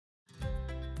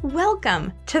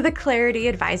Welcome to the Clarity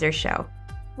Advisor Show,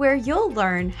 where you'll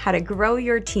learn how to grow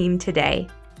your team today.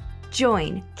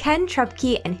 Join Ken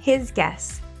Trupke and his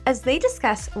guests as they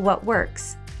discuss what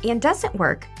works and doesn't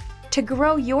work to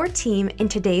grow your team in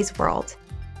today's world.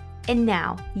 And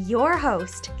now, your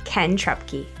host, Ken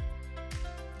Trupke.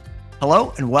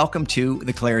 Hello, and welcome to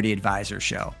the Clarity Advisor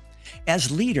Show.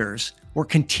 As leaders, we're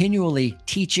continually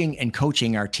teaching and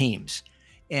coaching our teams.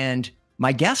 And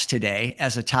my guest today,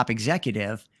 as a top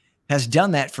executive, has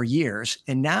done that for years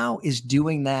and now is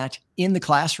doing that in the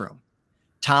classroom.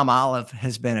 Tom Olive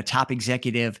has been a top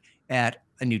executive at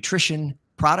a nutrition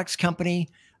products company,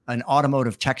 an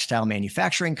automotive textile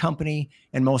manufacturing company,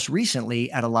 and most recently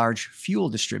at a large fuel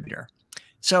distributor.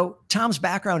 So Tom's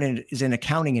background is in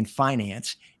accounting and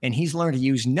finance, and he's learned to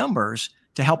use numbers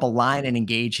to help align and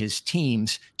engage his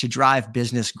teams to drive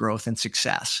business growth and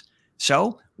success.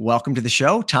 So welcome to the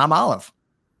show, Tom Olive.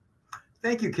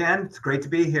 Thank you, Ken. It's great to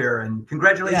be here, and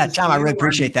congratulations. Yeah, Tom, I really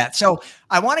appreciate that. So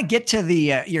I want to get to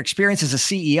the your experience as a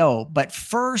CEO, but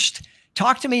first,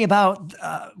 talk to me about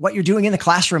what you're doing in the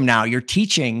classroom now. You're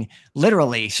teaching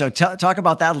literally. So talk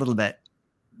about that a little bit.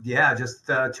 Yeah, just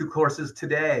 2 courses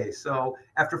today. So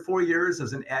after 4 years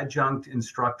as an adjunct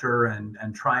instructor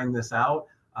and trying this out,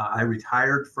 I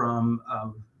retired from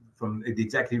the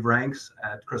executive ranks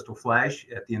at Crystal Flash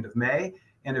at the end of May,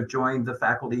 and have joined the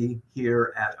faculty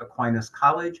here at Aquinas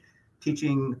College,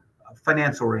 teaching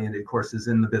finance-oriented courses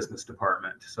in the business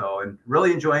department. So I'm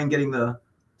really enjoying getting the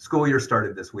school year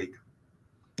started this week.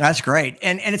 That's great.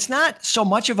 And it's not so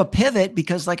much of a pivot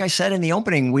because, like I said in the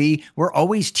opening, we're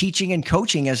always teaching and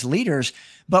coaching as leaders.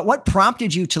 But what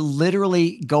prompted you to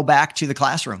literally go back to the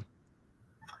classroom?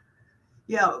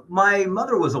 Yeah, my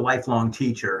mother was a lifelong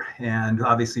teacher, and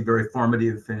obviously very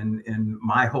formative in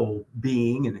my whole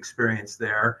being and experience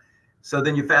there. So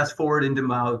then you fast forward into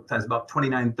I was about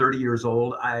 29, 30 years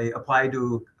old. I applied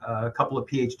to a couple of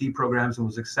PhD programs and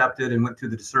was accepted, and went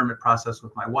through the discernment process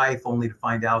with my wife, only to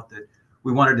find out that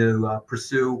we wanted to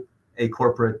pursue a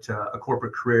corporate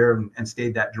career and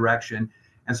stayed that direction.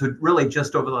 And so really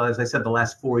just over, as I said, the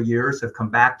last 4 years have come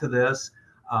back to this.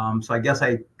 So I guess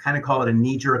I kind of call it a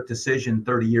knee-jerk decision,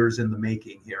 30 years in the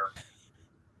making here.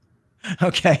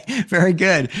 Okay, very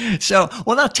good. So,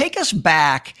 well, now take us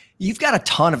back. You've got a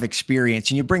ton of experience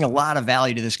and you bring a lot of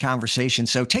value to this conversation.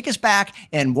 So take us back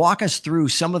and walk us through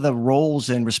some of the roles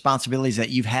and responsibilities that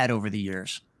you've had over the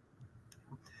years.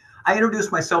 I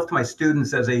introduced myself to my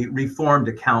students as a reformed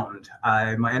accountant.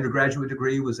 My undergraduate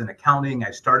degree was in accounting.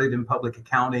 I started in public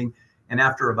accounting, and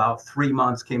after about 3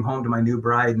 months came home to my new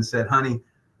bride and said, honey,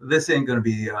 this ain't going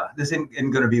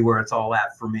to be where it's all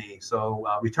at for me. So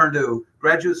returned to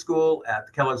graduate school at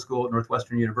the Kellogg School at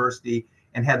Northwestern University,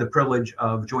 and had the privilege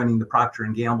of joining the Procter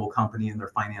 & Gamble company in their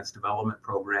finance development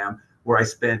program, where I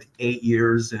spent 8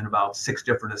 years in about 6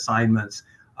 different assignments,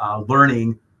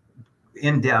 learning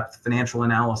in-depth financial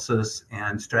analysis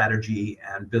and strategy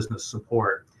and business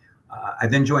support. I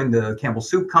then joined the Campbell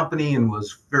Soup Company and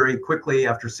was very quickly,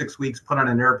 after 6 weeks, put on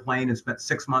an airplane and spent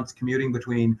 6 months commuting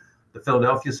between the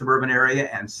Philadelphia suburban area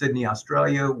and Sydney,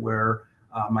 Australia, where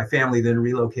my family then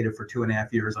relocated for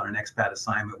 2.5 years on an expat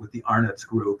assignment with the Arnott's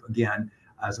Group, again,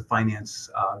 as a finance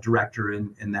director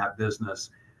in that business.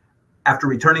 After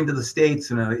returning to the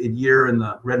States in a year in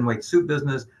the red and white soup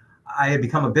business, I had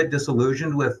become a bit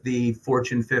disillusioned with the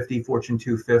Fortune 50, Fortune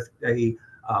 250,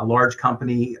 large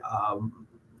company,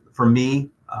 for me,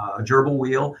 a gerbil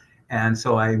wheel. And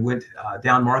so I went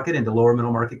down market into lower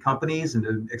middle market companies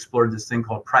and explored this thing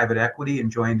called private equity and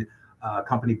joined a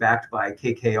company backed by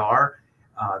KKR.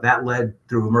 That led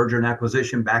through a merger and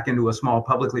acquisition back into a small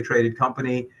publicly traded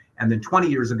company. And then 20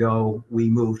 years ago, we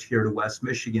moved here to West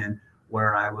Michigan,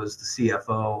 where I was the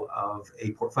CFO of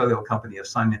a portfolio company of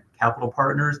Sun Capital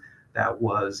Partners. That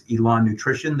was Elan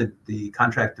Nutrition, the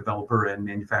contract developer and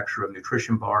manufacturer of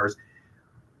nutrition bars.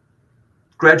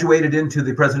 Graduated into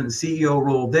the president and CEO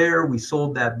role there. We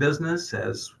sold that business,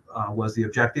 as was the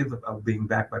objective of being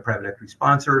backed by private equity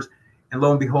sponsors. And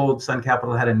lo and behold, Sun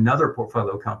Capital had another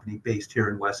portfolio company based here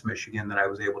in West Michigan that I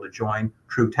was able to join,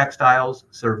 True Textiles,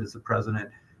 served as the president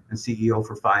and CEO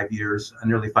for 5 years,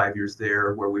 nearly 5 years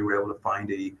there, where we were able to find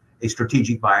a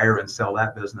strategic buyer and sell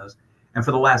that business. And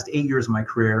for the last 8 years of my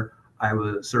career, I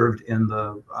served in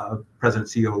the president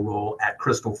CEO role at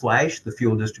Crystal Flash, the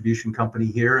fuel distribution company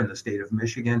here in the state of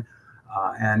Michigan,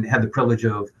 and had the privilege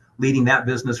of leading that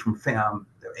business from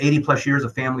 80 plus years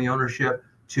of family ownership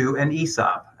to an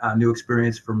ESOP, a new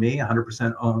experience for me,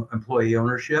 100% employee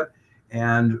ownership,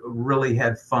 and really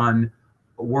had fun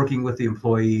working with the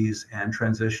employees and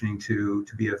transitioning to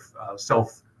be a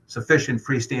self-sufficient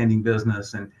freestanding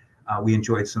business. And we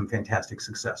enjoyed some fantastic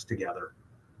success together.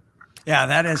 Yeah,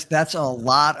 that's a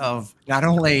lot of not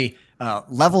only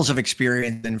levels of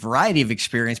experience and variety of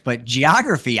experience, but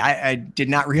geography. I did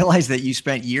not realize that you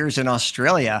spent years in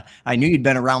Australia. I knew you'd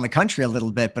been around the country a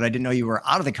little bit, but I didn't know you were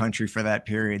out of the country for that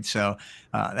period. So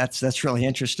that's really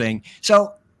interesting.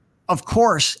 So, of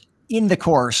course, in the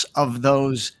course of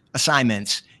those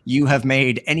assignments, you have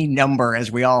made any number,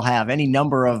 as we all have, any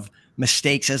number of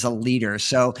mistakes as a leader.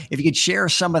 So if you could share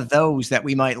some of those that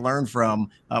we might learn from,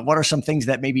 what are some things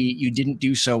that maybe you didn't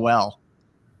do so well?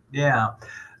 Yeah,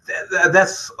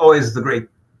 that's always the great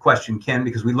question, Ken,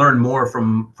 because we learn more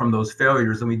from those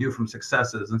failures than we do from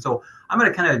successes. And so I'm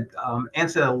going to kind of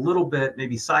answer a little bit,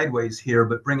 maybe sideways here,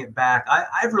 but bring it back.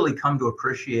 I've really come to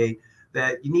appreciate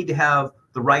that you need to have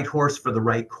the right horse for the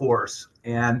right course.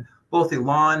 And both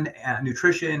Elan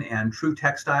Nutrition and True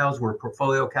Textiles were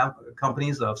portfolio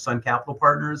companies of Sun Capital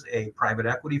Partners, a private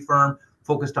equity firm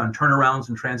focused on turnarounds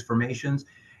and transformations.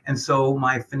 And so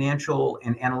my financial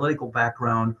and analytical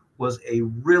background was a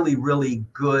really, really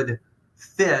good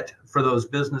fit for those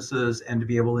businesses, and to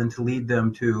be able then to lead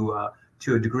them to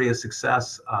a degree of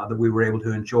success that we were able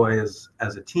to enjoy as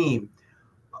a team.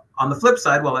 On the flip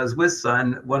side, while I was with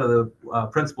Sun, one of the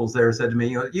principals there said to me,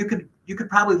 you could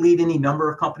probably lead any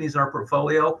number of companies in our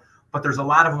portfolio, but there's a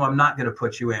lot of them I'm not going to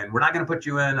put you in. We're not going to put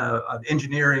you in an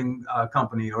engineering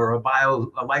company or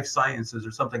a life sciences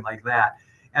or something like that.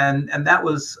 And that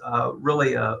was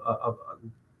really a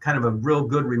kind of a real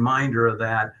good reminder of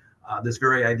that, this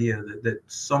very idea that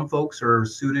some folks are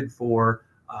suited for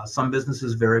some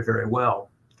businesses very, very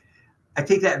well. I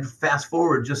take that fast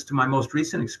forward just to my most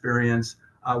recent experience.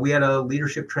 We had a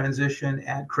leadership transition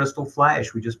at Crystal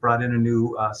Flash. We just brought in a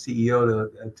new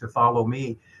CEO to follow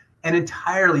me. An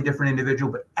entirely different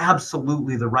individual, but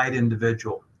absolutely the right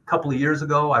individual. A couple of years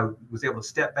ago, I was able to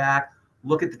step back,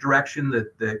 look at the direction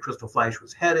that Crystal Flash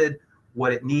was headed,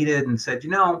 what it needed, and said,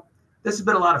 this has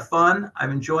been a lot of fun. I'm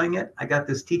enjoying it. I got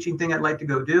this teaching thing I'd like to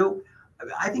go do.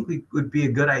 I think we would be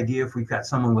a good idea if we've got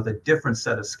someone with a different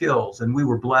set of skills. And we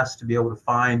were blessed to be able to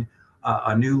find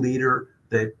a new leader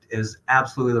that is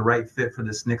absolutely the right fit for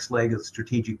this next leg of the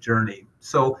strategic journey.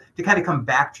 So to kind of come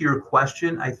back to your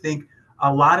question, I think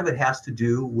a lot of it has to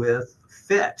do with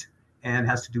fit, and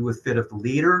has to do with fit of the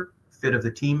leader, fit of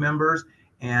the team members,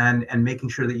 and making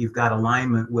sure that you've got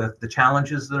alignment with the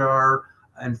challenges that are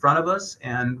in front of us,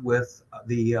 and with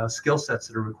the skill sets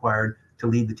that are required to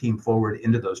lead the team forward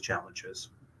into those challenges.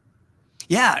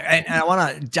 Yeah, and I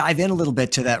want to dive in a little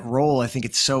bit to that role. I think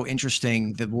it's so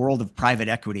interesting, the world of private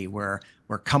equity, where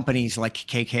companies like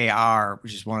KKR,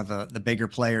 which is one of the bigger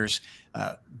players,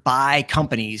 buy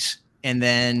companies, and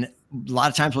then a lot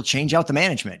of times will change out the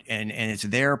management, and it's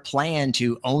their plan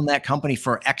to own that company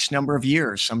for X number of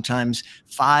years, sometimes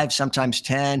 5, sometimes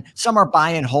 10. Some are buy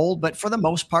and hold, but for the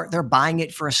most part, they're buying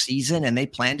it for a season and they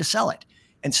plan to sell it.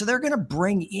 And so they're going to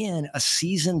bring in a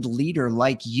seasoned leader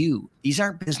like you. These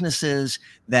aren't businesses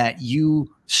that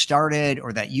you started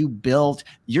or that you built.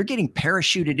 You're getting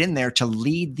parachuted in there to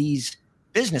lead these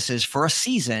businesses for a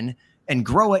season and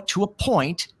grow it to a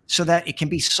point so that it can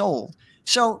be sold.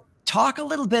 So talk a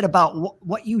little bit about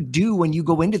what you do when you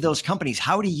go into those companies.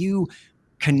 How do you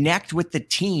connect with the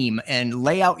team and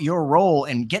lay out your role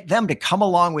and get them to come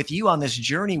along with you on this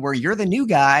journey where you're the new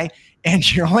guy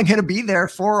and you're only going to be there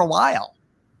for a while?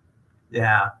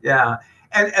 Yeah.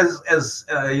 And as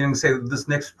you can say, this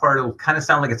next part will kind of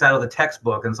sound like it's out of the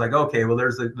textbook, and it's like, okay, well,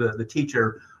 there's the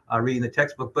teacher reading the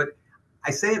textbook, but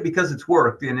I say it because it's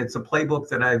worked, and it's a playbook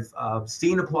that I've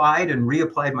seen applied and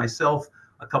reapplied myself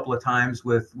a couple of times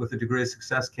with a degree of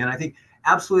success, Ken. I think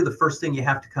absolutely the first thing you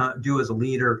have to do as a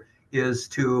leader is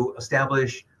to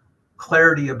establish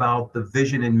clarity about the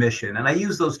vision and mission. And I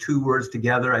use those two words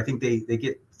together. I think they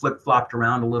get flip-flopped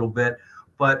around a little bit,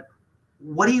 but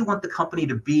what do you want the company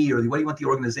to be, or what do you want the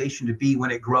organization to be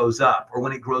when it grows up, or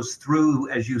when it grows through,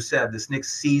 as you said, this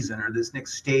next season or this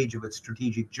next stage of its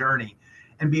strategic journey?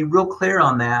 And be real clear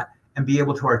on that and be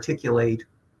able to articulate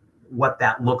what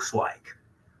that looks like.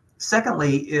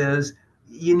 Secondly is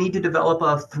you need to develop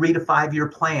a 3 to 5 year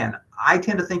plan. I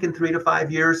tend to think in 3 to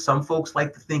 5 years. Some folks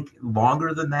like to think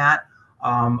longer than that.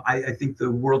 I think the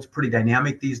world's pretty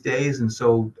dynamic these days, and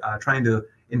so trying to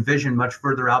envision much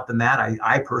further out than that,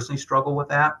 I personally struggle with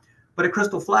that. But at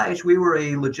Crystal Flash, we were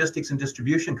a logistics and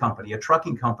distribution company, a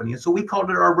trucking company, and so we called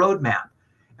it our roadmap.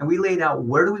 And we laid out,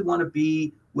 where do we want to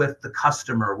be with the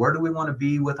customer? Where do we want to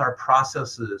be with our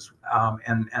processes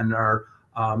and our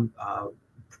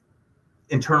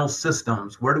internal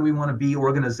systems? Where do we want to be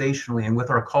organizationally and with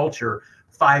our culture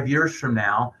 5 years from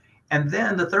now? And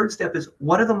then the third step is,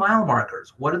 what are the mile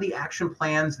markers? What are the action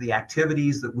plans, the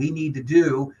activities that we need to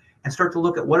do and start to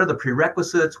look at what are the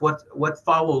prerequisites, what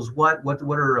follows what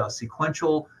are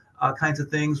sequential kinds of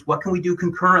things, what can we do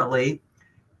concurrently.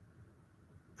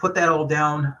 Put that all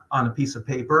down on a piece of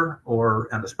paper or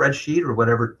on a spreadsheet or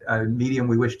whatever medium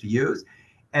we wish to use,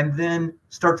 and then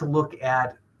start to look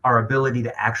at our ability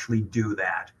to actually do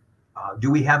that.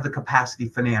 Do we have the capacity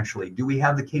financially? Do we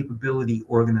have the capability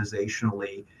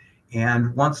organizationally?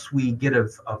 And once we get a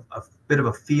bit of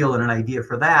a feel and an idea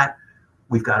for that,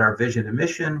 we've got our vision and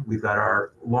mission, we've got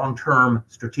our long-term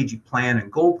strategic plan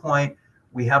and goal point,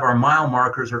 we have our mile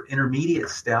markers or intermediate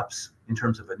steps in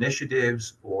terms of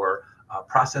initiatives or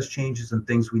process changes and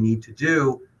things we need to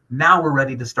do. Now we're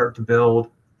ready to start to build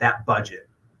that budget.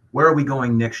 Where are we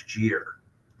going next year?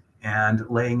 And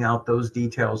laying out those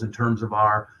details in terms of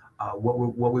our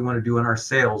what we want to do in our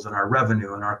sales and our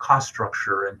revenue and our cost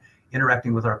structure and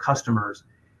interacting with our customers.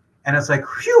 And it's like,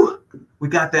 whew, we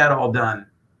got that all done.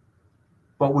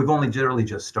 But we've only generally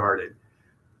just started,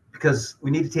 because we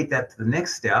need to take that to the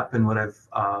next step. And what I've,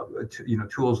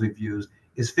 tools we've used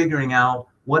is figuring out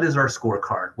what is our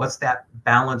scorecard? What's that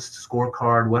balanced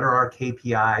scorecard? What are our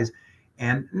KPIs?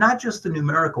 And not just the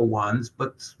numerical ones,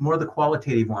 but more the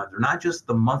qualitative ones, or not just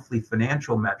the monthly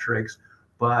financial metrics,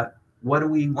 but what do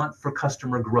we want for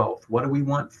customer growth? What do we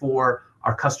want for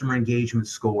our customer engagement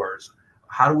scores?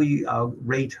 How do we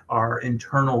rate our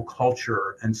internal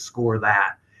culture and score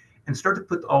that? And start to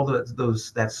put all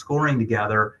that scoring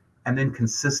together, and then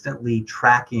consistently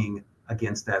tracking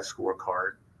against that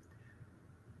scorecard.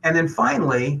 And then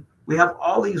finally, we have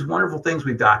all these wonderful things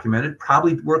we've documented,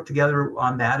 probably work together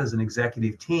on that as an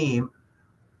executive team.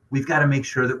 We've got to make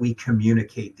sure that we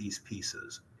communicate these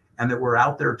pieces and that we're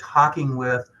out there talking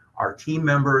with our team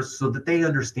members so that they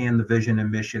understand the vision and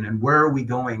mission and where are we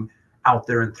going out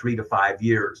there in 3 to 5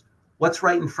 years. What's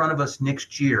right in front of us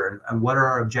next year, and what are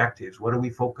our objectives? What are we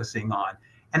focusing on?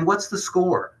 And what's the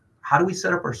score? How do we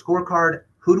set up our scorecard?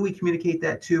 Who do we communicate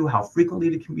that to? How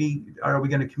frequently are we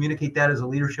going to communicate that as a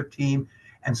leadership team?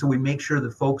 And so we make sure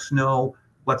that folks know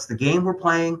what's the game we're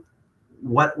playing,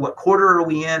 what quarter are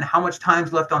we in, how much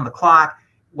time's left on the clock,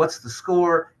 what's the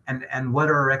score, and what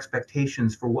are our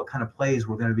expectations for what kind of plays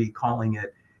we're going to be calling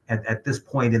it at this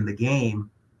point in the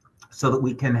game, so that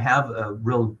we can have a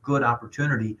real good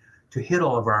opportunity to hit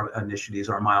all of our initiatives,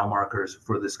 our mile markers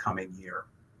for this coming year.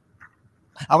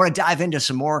 I want to dive into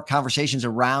some more conversations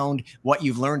around what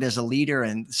you've learned as a leader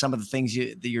and some of the things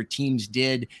that your teams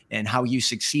did and how you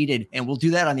succeeded. And we'll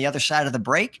do that on the other side of the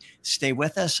break. Stay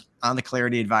with us on the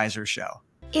Clarity Advisor Show.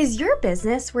 Is your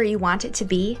business where you want it to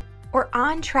be, or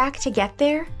on track to get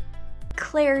there?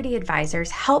 Clarity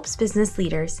Advisors helps business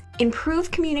leaders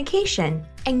improve communication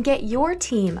and get your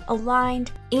team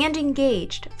aligned and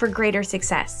engaged for greater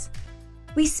success.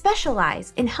 We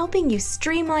specialize in helping you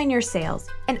streamline your sales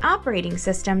and operating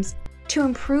systems to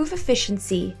improve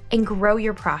efficiency and grow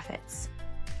your profits.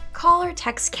 Call or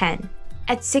text Ken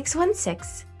at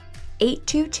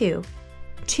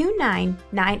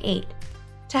 616-822-2998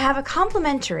 to have a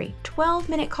complimentary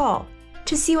 12-minute call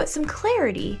to see what some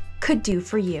clarity could do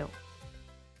for you.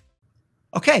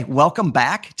 Okay, welcome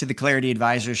back to the Clarity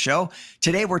Advisor Show.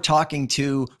 Today we're talking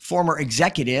to former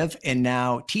executive and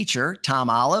now teacher, Tom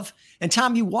Olive. And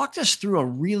Tom, you walked us through a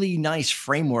really nice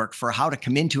framework for how to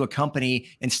come into a company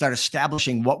and start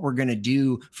establishing what we're going to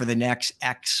do for the next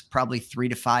probably 3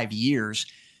 to 5 years.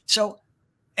 So,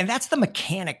 and that's the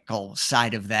mechanical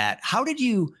side of that. How did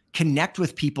you connect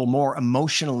with people more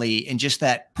emotionally and just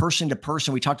that person to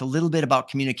person? We talked a little bit about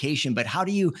communication, but how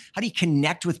do you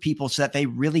connect with people so that they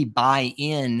really buy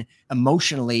in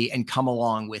emotionally and come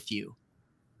along with you?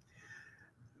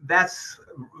 That's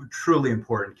truly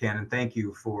important, Ken, and thank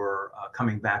you for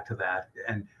coming back to that.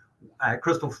 And at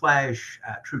Crystal Flash,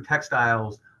 True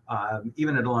Textiles,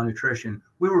 even at Alon Nutrition,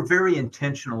 we were very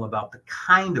intentional about the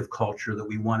kind of culture that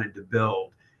we wanted to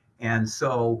build. And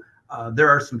so there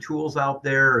are some tools out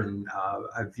there, and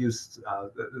I've used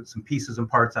some pieces and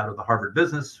parts out of the Harvard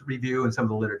Business Review and some of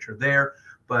the literature there.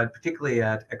 But particularly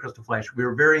at Crystal Flash, we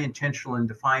were very intentional in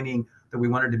defining that we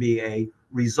wanted to be a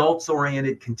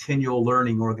results-oriented continual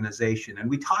learning organization. And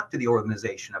we talked to the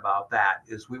organization about that,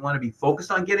 is we want to be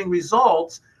focused on getting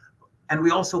results, and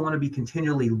we also want to be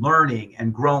continually learning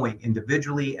and growing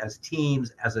individually, as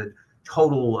teams, as a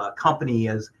total company,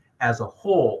 as a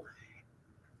whole.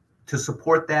 To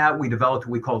support that, we developed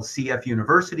what we called CF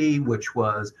University, which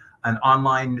was an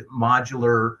online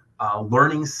modular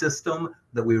learning system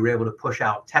that we were able to push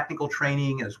out technical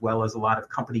training as well as a lot of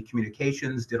company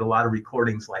communications, did a lot of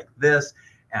recordings like this,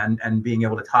 and being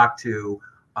able to talk to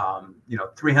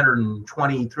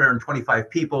 325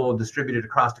 people distributed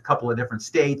across a couple of different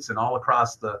states and all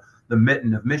across the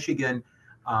mitten of Michigan.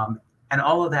 And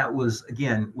all of that was,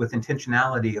 again, with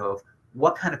intentionality of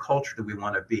what kind of culture do we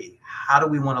want to be? How do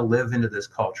we want to live into this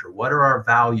culture? What are our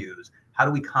values? How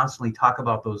do we constantly talk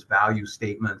about those value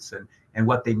statements and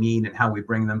what they mean and how we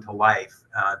bring them to life?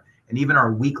 And even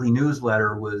our weekly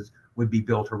newsletter would be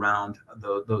built around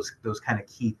those kind of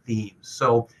key themes.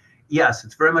 So yes,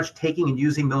 it's very much taking and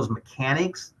using those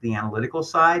mechanics, the analytical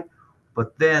side,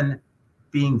 but then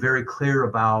being very clear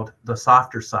about the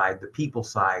softer side, the people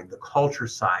side, the culture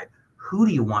side. Who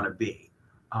do you want to be?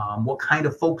 What kind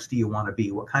of folks do you want to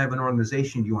be? What kind of an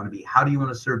organization do you want to be? How do you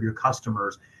want to serve your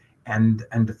customers? And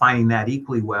defining that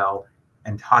equally well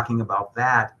and talking about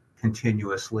that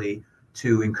continuously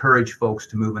to encourage folks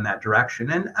to move in that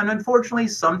direction. And unfortunately,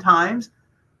 sometimes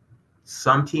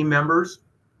some team members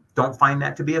don't find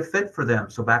that to be a fit for them.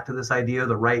 So back to this idea of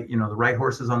the right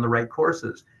horses on the right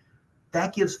courses.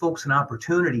 That gives folks an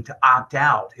opportunity to opt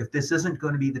out if this isn't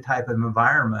going to be the type of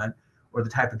environment or the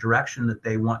type of direction that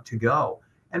they want to go.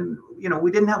 And,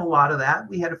 we didn't have a lot of that.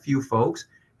 We had a few folks,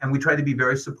 and we tried to be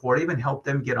very supportive and help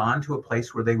them get on to a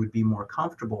place where they would be more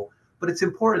comfortable. But it's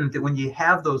important that when you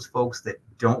have those folks that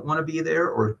don't want to be there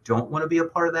or don't want to be a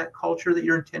part of that culture that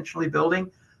you're intentionally building,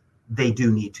 they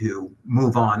do need to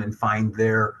move on and find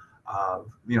their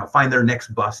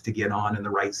next bus to get on in the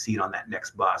right seat on that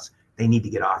next bus. They need to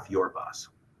get off your bus.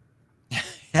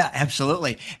 Yeah,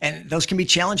 absolutely. And those can be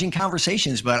challenging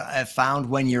conversations, but I've found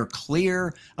when you're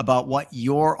clear about what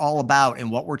you're all about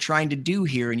and what we're trying to do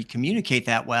here, and you communicate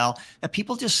that well, that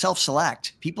people just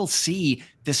self-select. People see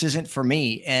this isn't for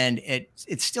me. And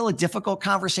it's still a difficult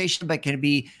conversation, but can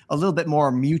be a little bit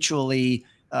more mutually,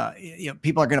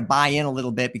 people are going to buy in a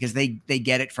little bit because they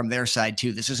get it from their side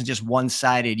too. This isn't just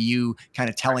one-sided, you kind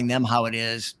of telling them how it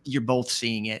is. You're both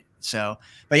seeing it. So,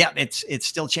 but yeah, it's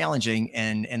still challenging,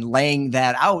 and laying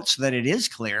that out so that it is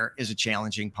clear is a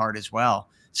challenging part as well.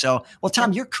 So, well,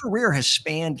 Tom, your career has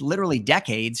spanned literally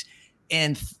decades,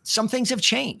 and some things have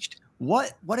changed.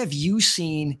 What have you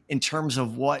seen in terms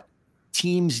of what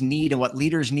teams need and what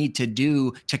leaders need to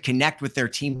do to connect with their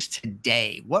teams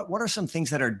today? What are some things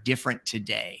that are different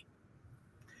today?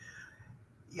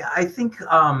 Yeah, I think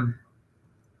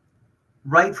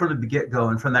right from the get-go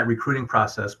and from that recruiting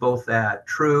process, both at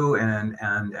True and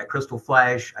at Crystal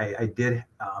Flash, I did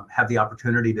have the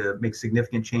opportunity to make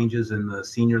significant changes in the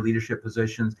senior leadership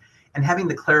positions, and having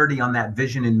the clarity on that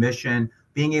vision and mission,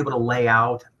 being able to lay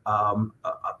out a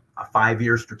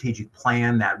 5-year strategic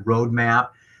plan, that roadmap.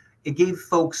 It gave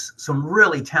folks, some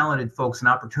really talented folks, an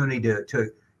opportunity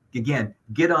to again,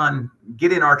 get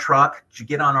in our truck, to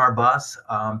get on our bus,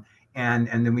 and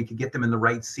then we could get them in the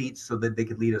right seats so that they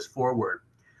could lead us forward.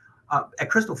 At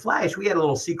Crystal Flash, we had a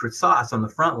little secret sauce on the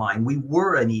front line. We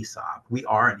were an ESOP. We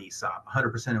are an ESOP,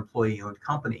 100% employee-owned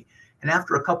company. And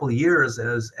after a couple of years,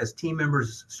 as team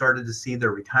members started to see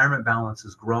their retirement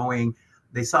balances growing,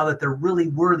 they saw that there really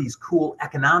were these cool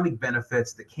economic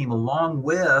benefits that came along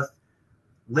with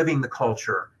living the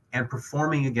culture and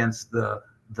performing against the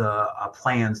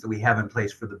plans that we have in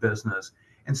place for the business.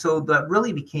 And so that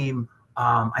really became,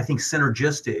 I think,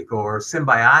 synergistic or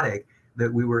symbiotic,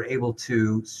 that we were able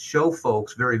to show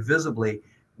folks very visibly,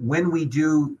 when we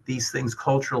do these things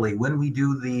culturally, when we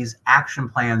do these action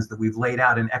plans that we've laid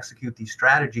out and execute these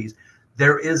strategies,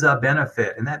 there is a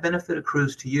benefit, and that benefit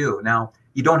accrues to you. Now,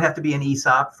 you don't have to be an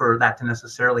ESOP for that to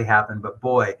necessarily happen, but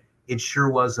boy, it sure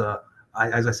was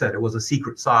as I said, it was a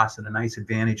secret sauce and a nice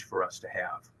advantage for us to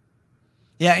have.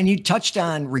 Yeah, and you touched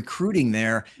on recruiting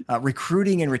there.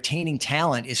 Recruiting and retaining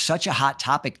talent is such a hot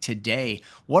topic today.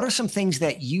 What are some things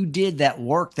that you did that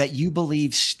work that you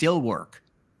believe still work?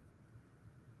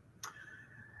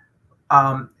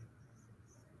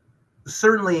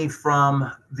 Certainly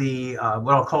from the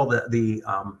what I'll call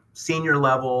the senior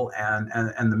level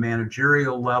and the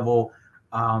managerial level.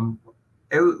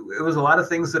 It was a lot of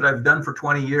things that I've done for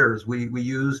 20 years. We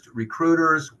used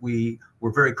recruiters. We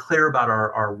were very clear about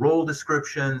our role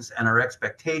descriptions and our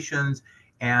expectations.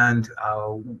 And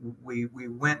we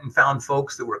went and found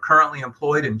folks that were currently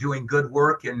employed and doing good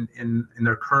work in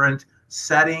their current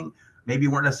setting, maybe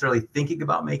weren't necessarily thinking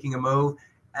about making a move.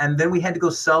 And then we had to go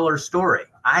sell our story.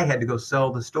 I had to go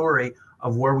sell the story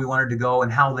of where we wanted to go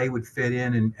and how they would fit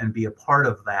in and be a part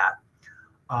of that.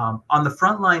 On the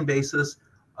frontline basis,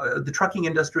 the trucking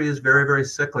industry is very, very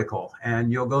cyclical,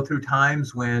 and you'll go through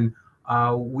times when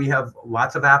we have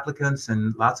lots of applicants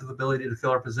and lots of ability to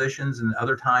fill our positions, and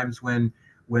other times when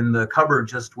the cupboard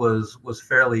just was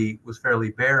fairly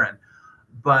barren.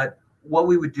 But what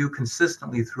we would do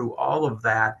consistently through all of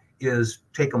that is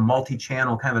take a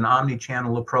multi-channel, kind of an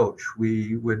omni-channel approach.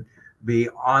 We would be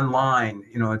online.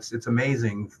 It's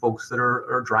amazing, folks that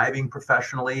are driving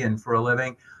professionally and for a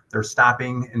living. they're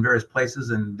stopping in various places,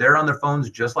 and they're on their phones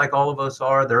just like all of us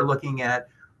are. They're looking at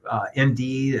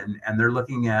Indeed, and they're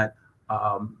looking at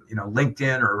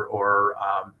LinkedIn or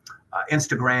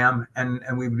Instagram,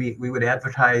 and we would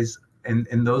advertise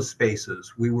in those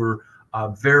spaces. We were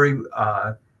very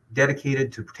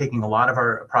dedicated to taking a lot of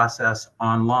our process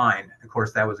online. Of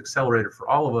course, that was accelerated for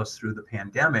all of us through the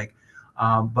pandemic,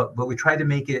 but we tried to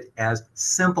make it as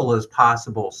simple as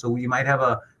possible. So we might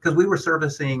have because we were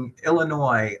servicing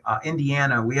Illinois,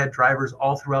 Indiana, we had drivers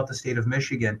all throughout the state of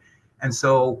Michigan, and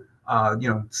so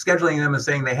scheduling them and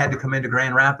saying they had to come into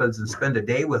Grand Rapids and spend a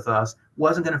day with us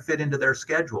wasn't going to fit into their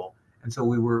schedule. And so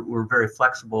we were very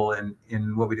flexible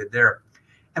in what we did there.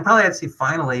 And probably I'd say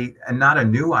finally, and not a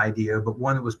new idea, but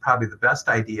one that was probably the best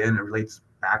idea, and it relates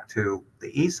back to the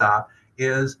ESOP,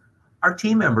 is our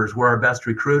team members were our best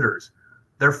recruiters.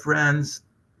 Their friends,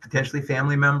 potentially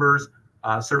family members,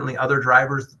 certainly other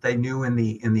drivers that they knew in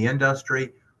the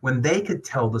industry, when they could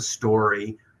tell the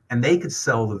story and they could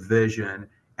sell the vision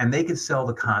and they could sell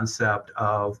the concept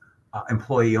of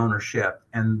employee ownership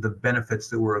and the benefits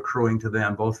that were accruing to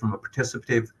them, both from a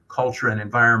participative culture and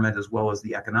environment, as well as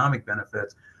the economic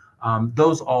benefits,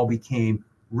 those all became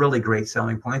really great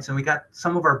selling points. And we got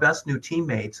some of our best new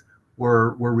teammates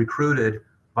were recruited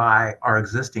by our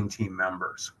existing team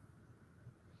members.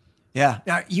 Yeah.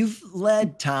 Now, you've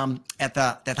led, Tom, at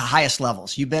the highest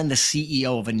levels. You've been the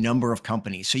CEO of a number of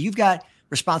companies. So you've got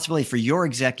responsibility for your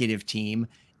executive team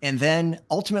and then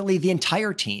ultimately the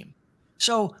entire team.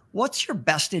 So what's your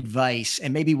best advice,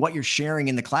 and maybe what you're sharing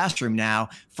in the classroom now,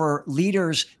 for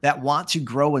leaders that want to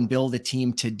grow and build a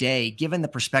team today, given the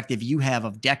perspective you have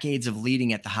of decades of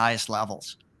leading at the highest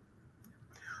levels?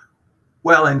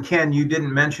 Well, and Ken, you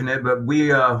didn't mention it, but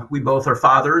we both are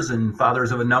fathers and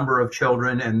fathers of a number of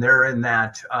children, and they're in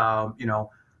that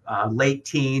late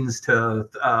teens to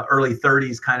early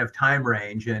 30s kind of time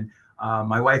range. And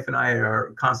my wife and I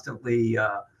are constantly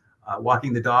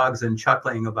walking the dogs and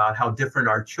chuckling about how different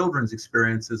our children's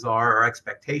experiences are, our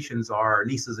expectations are, our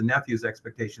nieces and nephews'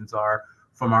 expectations are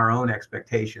from our own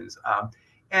expectations.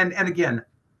 And again,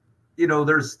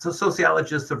 there's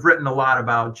sociologists have written a lot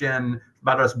about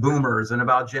us boomers and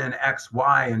about Gen X,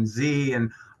 Y, and Z. And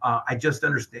I just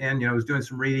understand, I was doing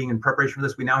some reading in preparation for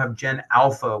this. We now have Gen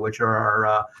Alpha, which are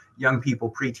our young people,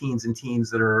 preteens and teens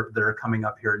that are coming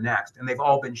up here next. And they've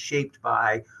all been shaped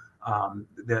by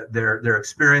their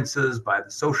experiences, by the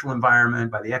social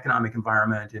environment, by the economic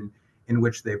environment in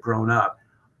which they've grown up.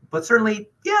 But certainly,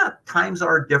 yeah, times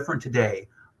are different today.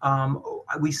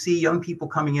 We see young people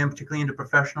coming in, particularly into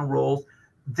professional roles,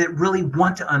 that really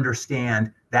want to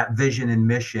understand that vision and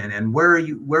mission, and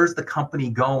where's the company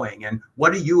going, and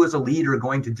what are you as a leader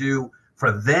going to do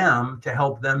for them to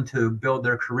help them to build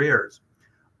their careers.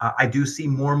 I do see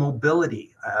more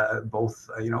mobility, both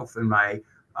in my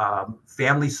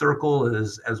family circle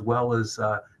as well as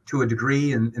to a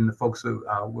degree in the folks who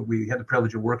we had the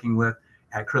privilege of working with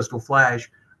at Crystal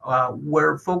Flash,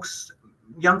 where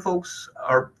young folks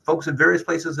or folks at various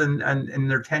places in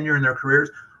their tenure and their careers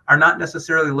are not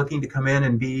necessarily looking to come in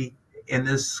and be in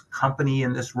this company,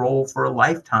 in this role for a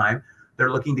lifetime.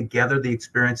 They're looking to gather the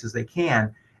experiences they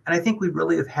can. And I think we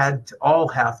really all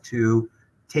have to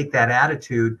take that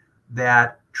attitude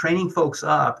that training folks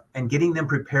up and getting them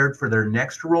prepared for their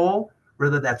next role,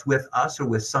 whether that's with us or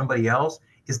with somebody else,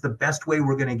 is the best way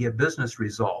we're going to get business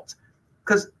results.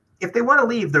 Because if they want to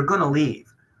leave, they're going to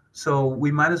leave. So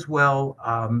we might as well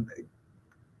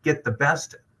get the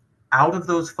best out of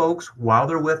those folks while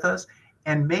they're with us.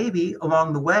 And maybe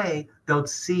along the way, they'll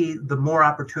see the more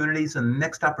opportunities and the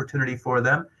next opportunity for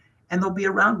them, and they'll be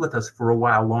around with us for a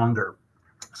while longer.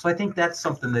 So I think that's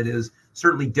something that is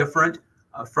certainly different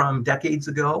from decades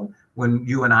ago when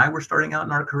you and I were starting out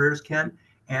in our careers, Ken,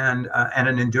 and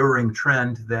an enduring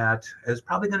trend that is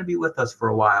probably going to be with us for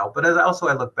a while. But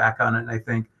I look back on it and I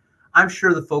think, I'm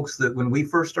sure the folks that when we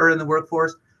first started in the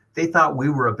workforce, they thought we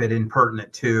were a bit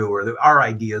impertinent too, or that our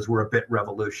ideas were a bit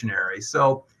revolutionary.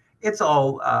 So it's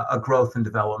all a growth and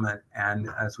development, and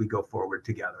as we go forward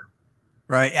together.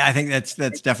 Right. I think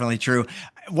that's definitely true.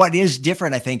 What is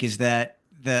different, I think, is that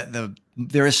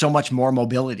there is so much more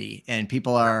mobility, and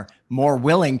people are more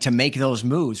willing to make those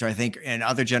moves. Or I think in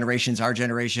other generations, our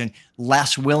generation,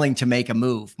 less willing to make a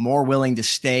move, more willing to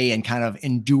stay and kind of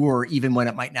endure even when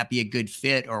it might not be a good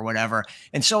fit or whatever.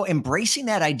 And so embracing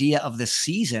that idea of the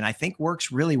season, I think,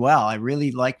 works really well. I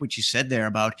really like what you said there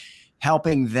about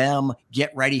helping them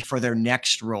get ready for their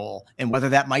next role, and whether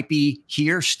that might be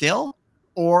here still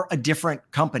or a different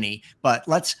company. But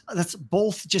let's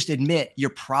both just admit you're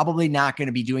probably not going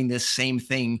to be doing this same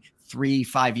thing 3,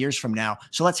 5 years from now.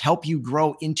 So let's help you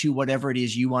grow into whatever it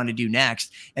is you want to do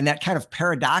next. And that kind of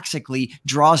paradoxically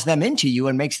draws them into you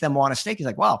and makes them want to stay. It's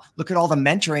like, wow, look at all the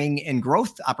mentoring and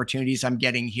growth opportunities I'm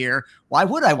getting here. Why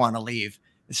would I want to leave?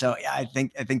 So yeah, I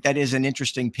think that is an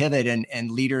interesting pivot,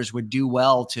 and leaders would do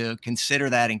well to consider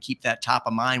that and keep that top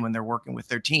of mind when they're working with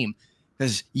their team.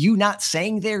 Because you not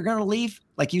saying they're going to leave,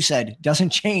 like you said, doesn't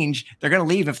change. They're going to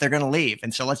leave if they're going to leave.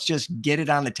 And so let's just get it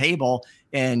on the table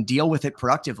and deal with it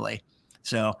productively.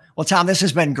 So, well, Tom, this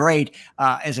has been great.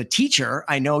 As a teacher,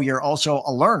 I know you're also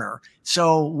a learner.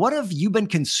 So what have you been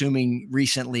consuming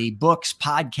recently? Books,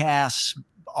 podcasts,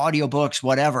 audiobooks,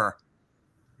 whatever?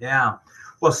 Yeah.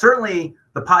 Well, certainly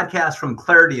the podcast from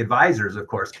Clarity Advisors, of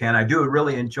course, Ken, I do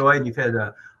really enjoy, and you've had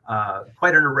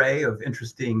quite an array of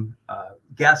interesting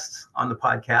guests on the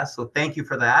podcast. So thank you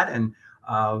for that. And,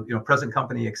 present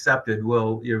company accepted.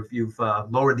 You've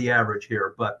lowered the average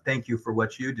here, but thank you for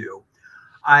what you do.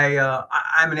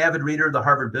 I'm an avid reader of the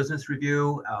Harvard Business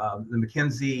Review, the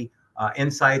McKinsey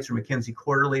Insights or McKinsey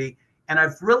Quarterly. And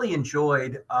I've really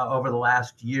enjoyed over the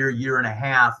last year and a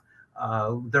half,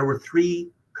 there were 3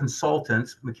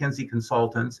 consultants, McKinsey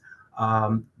consultants,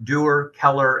 Dewar,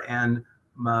 Keller, and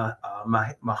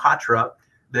Mahatra,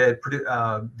 that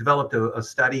developed a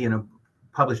study and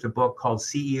published a book called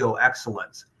CEO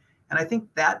Excellence. And I think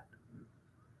that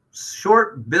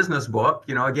short business book,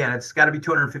 again, it's got to be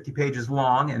 250 pages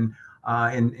long and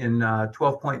in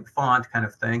 12-point font kind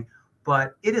of thing,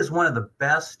 but it is one of the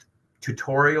best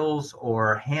tutorials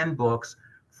or handbooks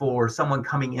for someone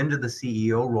coming into the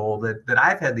CEO role that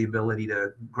I've had the ability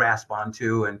to grasp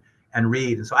onto and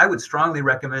read. And so I would strongly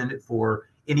recommend it for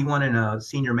anyone in a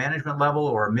senior management level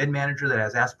or a mid-manager that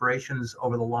has aspirations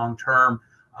over the long term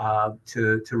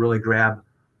to really grab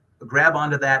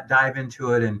onto that, dive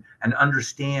into it, and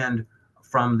understand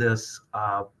from this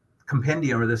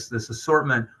compendium or this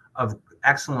assortment of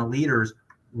excellent leaders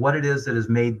what it is that has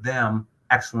made them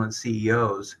excellent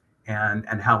CEOs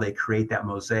and how they create that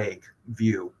mosaic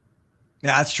view.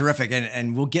 Yeah, that's terrific.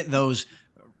 And we'll get those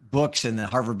books and the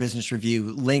Harvard Business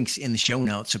Review links in the show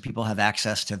notes so people have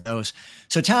access to those.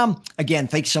 So Tom, again,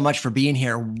 thanks so much for being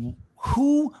here.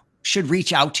 Who should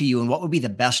reach out to you, and what would be the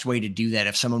best way to do that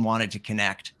if someone wanted to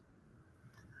connect?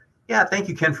 Yeah, thank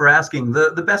you, Ken, for asking.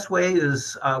 The best way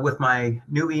is with my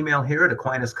new email here at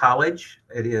Aquinas College.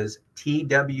 It is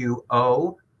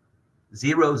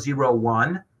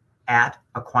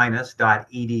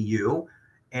two001@aquinas.edu.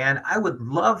 And I would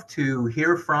love to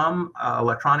hear from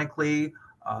electronically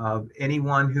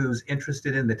anyone who's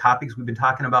interested in the topics we've been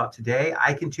talking about today.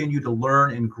 I continue to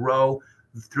learn and grow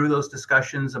through those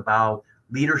discussions about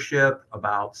leadership,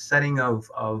 about setting of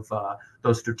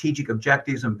those strategic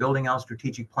objectives and building out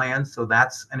strategic plans. So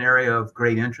that's an area of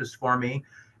great interest for me.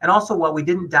 And also, while we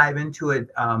didn't dive into it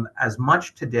as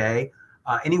much today,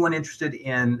 anyone interested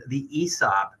in the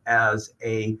ESOP as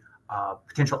a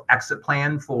potential exit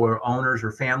plan for owners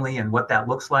or family and what that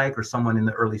looks like, or someone in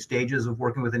the early stages of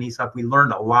working with an ESOP, we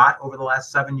learned a lot over the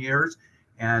last 7 years.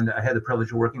 And I had the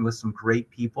privilege of working with some great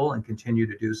people and continue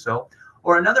to do so.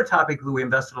 Or another topic that we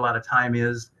invested a lot of time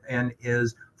is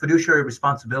fiduciary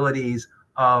responsibilities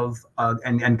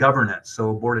and governance.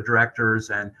 So board of directors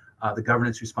and the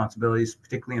governance responsibilities,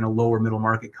 particularly in a lower middle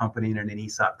market company and in an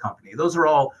ESOP company. Those are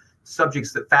all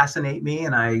subjects that fascinate me,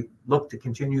 and I look to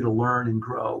continue to learn and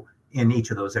grow in each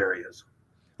of those areas.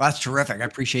 Well, that's terrific. I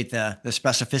appreciate the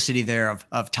specificity there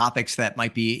of topics that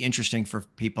might be interesting for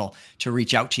people to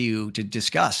reach out to you to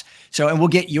discuss. So, and we'll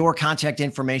get your contact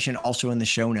information also in the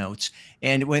show notes.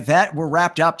 And with that, we're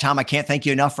wrapped up. Tom, I can't thank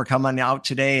you enough for coming out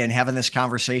today and having this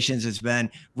conversation. It's been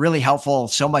really helpful.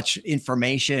 So much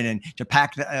information, and to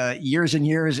pack years and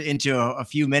years into a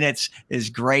few minutes is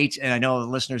great. And I know the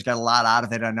listeners got a lot out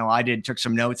of it. I know I did, took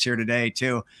some notes here today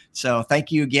too. So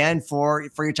thank you again for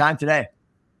your time today.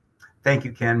 Thank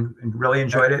you, Ken. Really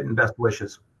enjoyed it, and best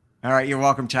wishes. All right. You're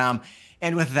welcome, Tom.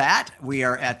 And with that, we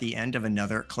are at the end of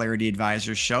another Clarity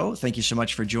Advisors show. Thank you so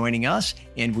much for joining us,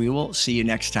 and we will see you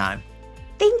next time.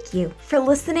 Thank you for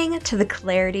listening to the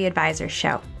Clarity Advisors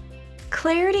show.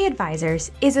 Clarity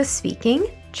Advisors is a speaking,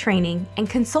 training, and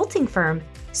consulting firm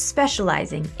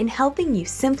specializing in helping you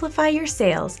simplify your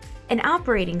sales and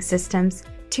operating systems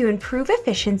to improve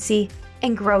efficiency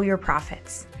and grow your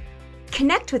profits.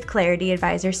 Connect with Clarity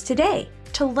Advisors today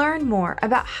to learn more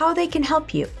about how they can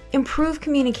help you improve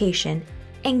communication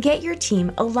and get your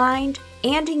team aligned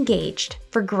and engaged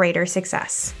for greater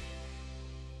success.